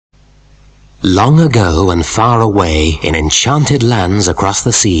Long ago and far away, in enchanted lands across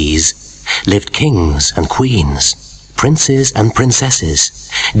the seas, lived kings and queens, princes and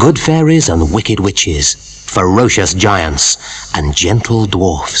princesses, good fairies and wicked witches, ferocious giants and gentle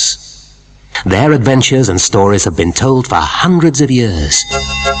dwarfs. Their adventures and stories have been told for hundreds of years.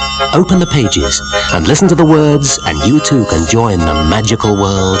 Open the pages and listen to the words, and you too can join the magical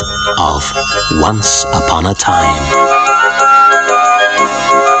world of Once Upon a Time.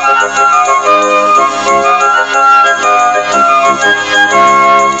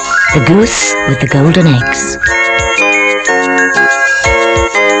 The Goose with the Golden Eggs.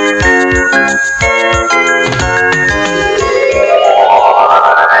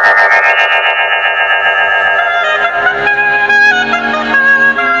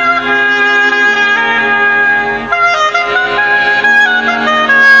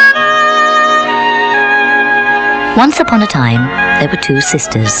 Once upon a time, there were two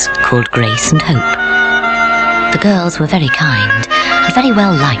sisters called Grace and Hope. The girls were very kind and very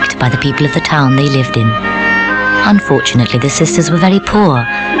well liked by the people of the town they lived in. Unfortunately, the sisters were very poor.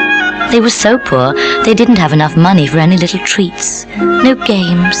 They were so poor they didn't have enough money for any little treats, no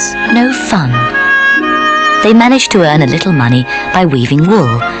games, no fun. They managed to earn a little money by weaving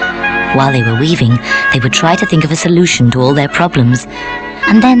wool. While they were weaving, they would try to think of a solution to all their problems.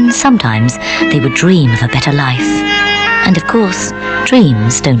 And then, sometimes, they would dream of a better life. And of course,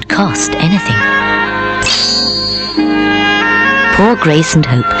 dreams don't cost anything. Poor Grace and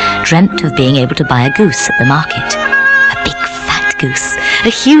Hope dreamt of being able to buy a goose at the market. A big fat goose, a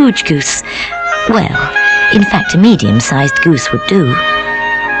huge goose. Well, in fact, a medium-sized goose would do.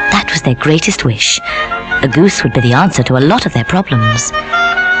 That was their greatest wish. A goose would be the answer to a lot of their problems.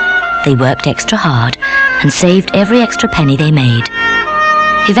 They worked extra hard and saved every extra penny they made.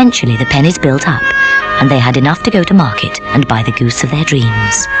 Eventually the pennies built up, and they had enough to go to market and buy the goose of their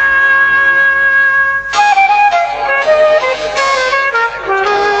dreams.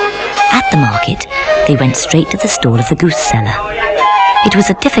 At the market, they went straight to the stall of the goose seller. It was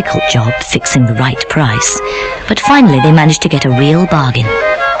a difficult job fixing the right price, but finally they managed to get a real bargain,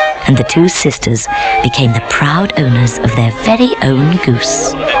 and the two sisters became the proud owners of their very own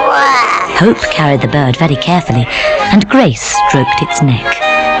goose. Hope carried the bird very carefully, and Grace stroked its neck.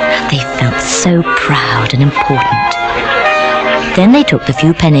 They felt so proud and important. Then they took the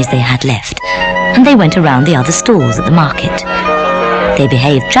few pennies they had left, and they went around the other stalls at the market. They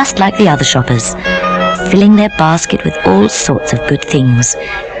behaved just like the other shoppers, filling their basket with all sorts of good things,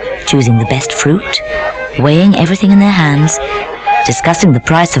 choosing the best fruit, weighing everything in their hands, discussing the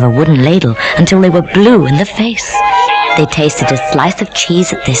price of a wooden ladle until they were blue in the face. They tasted a slice of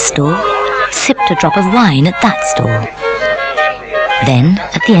cheese at this stall, sipped a drop of wine at that stall. Then,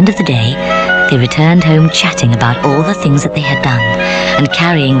 at the end of the day, they returned home chatting about all the things that they had done and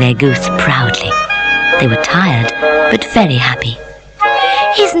carrying their goose proudly. They were tired, but very happy.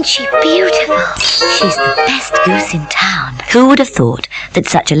 Isn't she beautiful? She's the best goose in town. Who would have thought that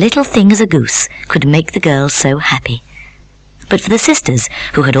such a little thing as a goose could make the girls so happy? But for the sisters,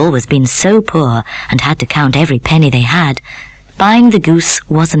 who had always been so poor and had to count every penny they had, buying the goose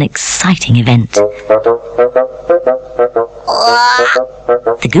was an exciting event.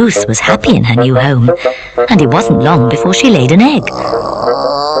 The goose was happy in her new home, and it wasn't long before she laid an egg.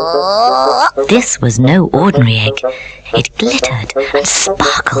 This was no ordinary egg. It glittered and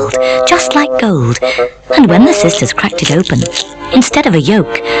sparkled just like gold, and when the sisters cracked it open, instead of a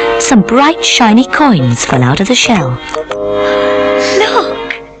yolk, some bright shiny coins fell out of the shell.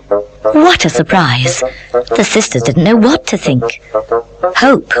 Look! What a surprise! The sisters didn't know what to think.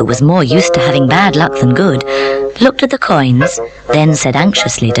 Hope, who was more used to having bad luck than good, looked at the coins, then said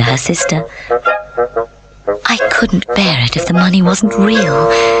anxiously to her sister, "I couldn't bear it if the money wasn't real.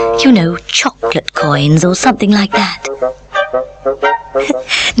 You know, chocolate coins or something like that."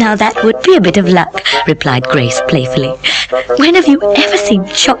 "Now that would be a bit of luck," replied Grace playfully. "When have you ever seen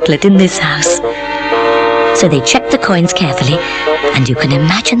chocolate in this house?" So they checked the coins carefully, and you can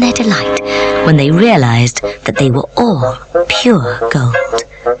imagine their delight when they realized that they were all pure gold.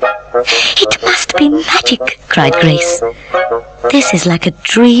 "It must be magic," cried Grace. "This is like a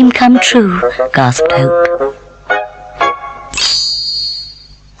dream come true," gasped Hope.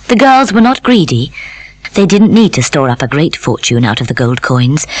 The girls were not greedy. They didn't need to store up a great fortune out of the gold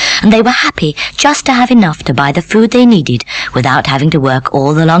coins, and they were happy just to have enough to buy the food they needed without having to work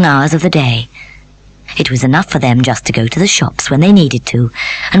all the long hours of the day. It was enough for them just to go to the shops when they needed to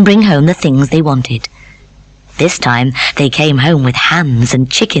and bring home the things they wanted. This time they came home with hams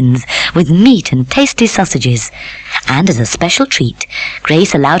and chickens, with meat and tasty sausages, and as a special treat,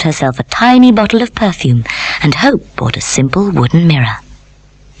 Grace allowed herself a tiny bottle of perfume, and Hope bought a simple wooden mirror.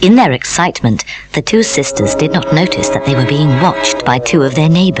 In their excitement, the two sisters did not notice that they were being watched by two of their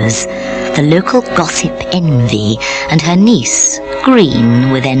neighbours, the local gossip Envy and her niece, Green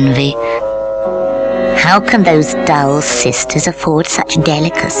with Envy. "How can those dull sisters afford such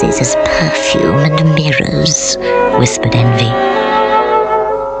delicacies as perfume and mirrors?" whispered Envy.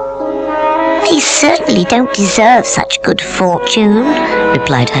 "They certainly don't deserve such good fortune,"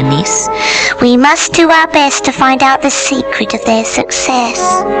 replied her niece. "We must do our best to find out the secret of their success."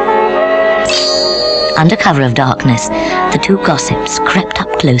 Under cover of darkness, the two gossips crept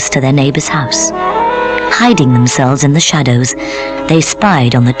up close to their neighbour's house. Hiding themselves in the shadows, they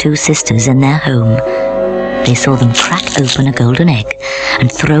spied on the two sisters in their home. They saw them crack open a golden egg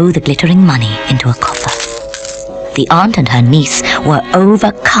and throw the glittering money into a coffer. The aunt and her niece were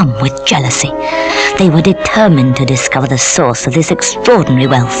overcome with jealousy. They were determined to discover the source of this extraordinary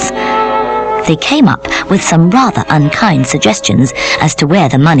wealth. They came up with some rather unkind suggestions as to where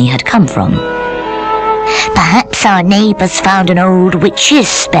the money had come from. "Perhaps our neighbours found an old witch's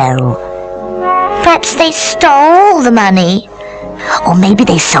spell. Perhaps they stole the money. Or maybe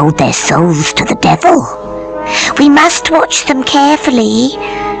they sold their souls to the devil. We must watch them carefully.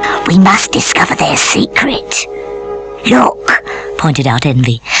 We must discover their secret. Look," pointed out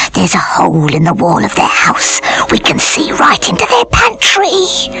Envy, "there's a hole in the wall of their house. We can see right into their pantry."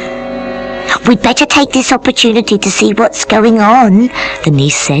 "We'd better take this opportunity to see what's going on," the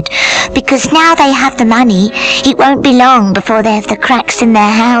niece said, "because now they have the money, it won't be long before they have the cracks in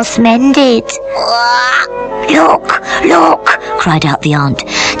their house mended." "Look, look," cried out the aunt,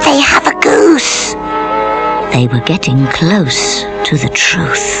 "they have a goose." They were getting close to the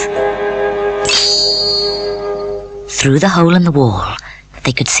truth. Through the hole in the wall,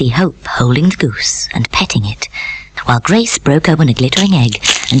 they could see Hope holding the goose and petting it, while Grace broke open a glittering egg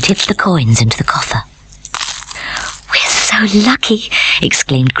and tipped the coins into the coffer. "We're so lucky,"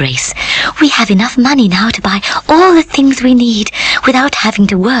 exclaimed Grace. "We have enough money now to buy all the things we need without having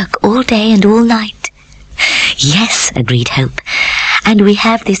to work all day and all night." "Yes," agreed Hope, "and we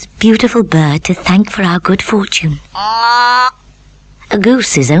have this beautiful bird to thank for our good fortune." A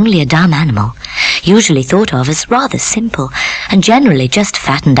goose is only a dumb animal, usually thought of as rather simple and generally just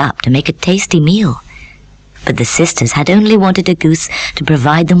fattened up to make a tasty meal. But the sisters had only wanted a goose to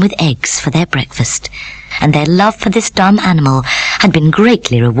provide them with eggs for their breakfast, and their love for this dumb animal had been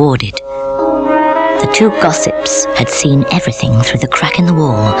greatly rewarded. The two gossips had seen everything through the crack in the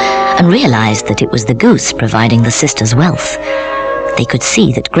wall and realized that it was the goose providing the sisters' wealth. They could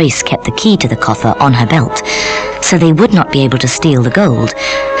see that Grace kept the key to the coffer on her belt, so they would not be able to steal the gold.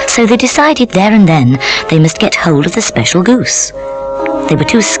 So they decided there and then they must get hold of the special goose. They were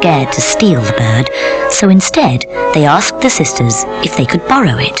too scared to steal the bird, so instead they asked the sisters if they could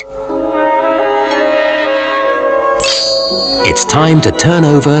borrow it. It's time to turn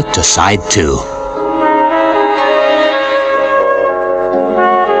over to side 2.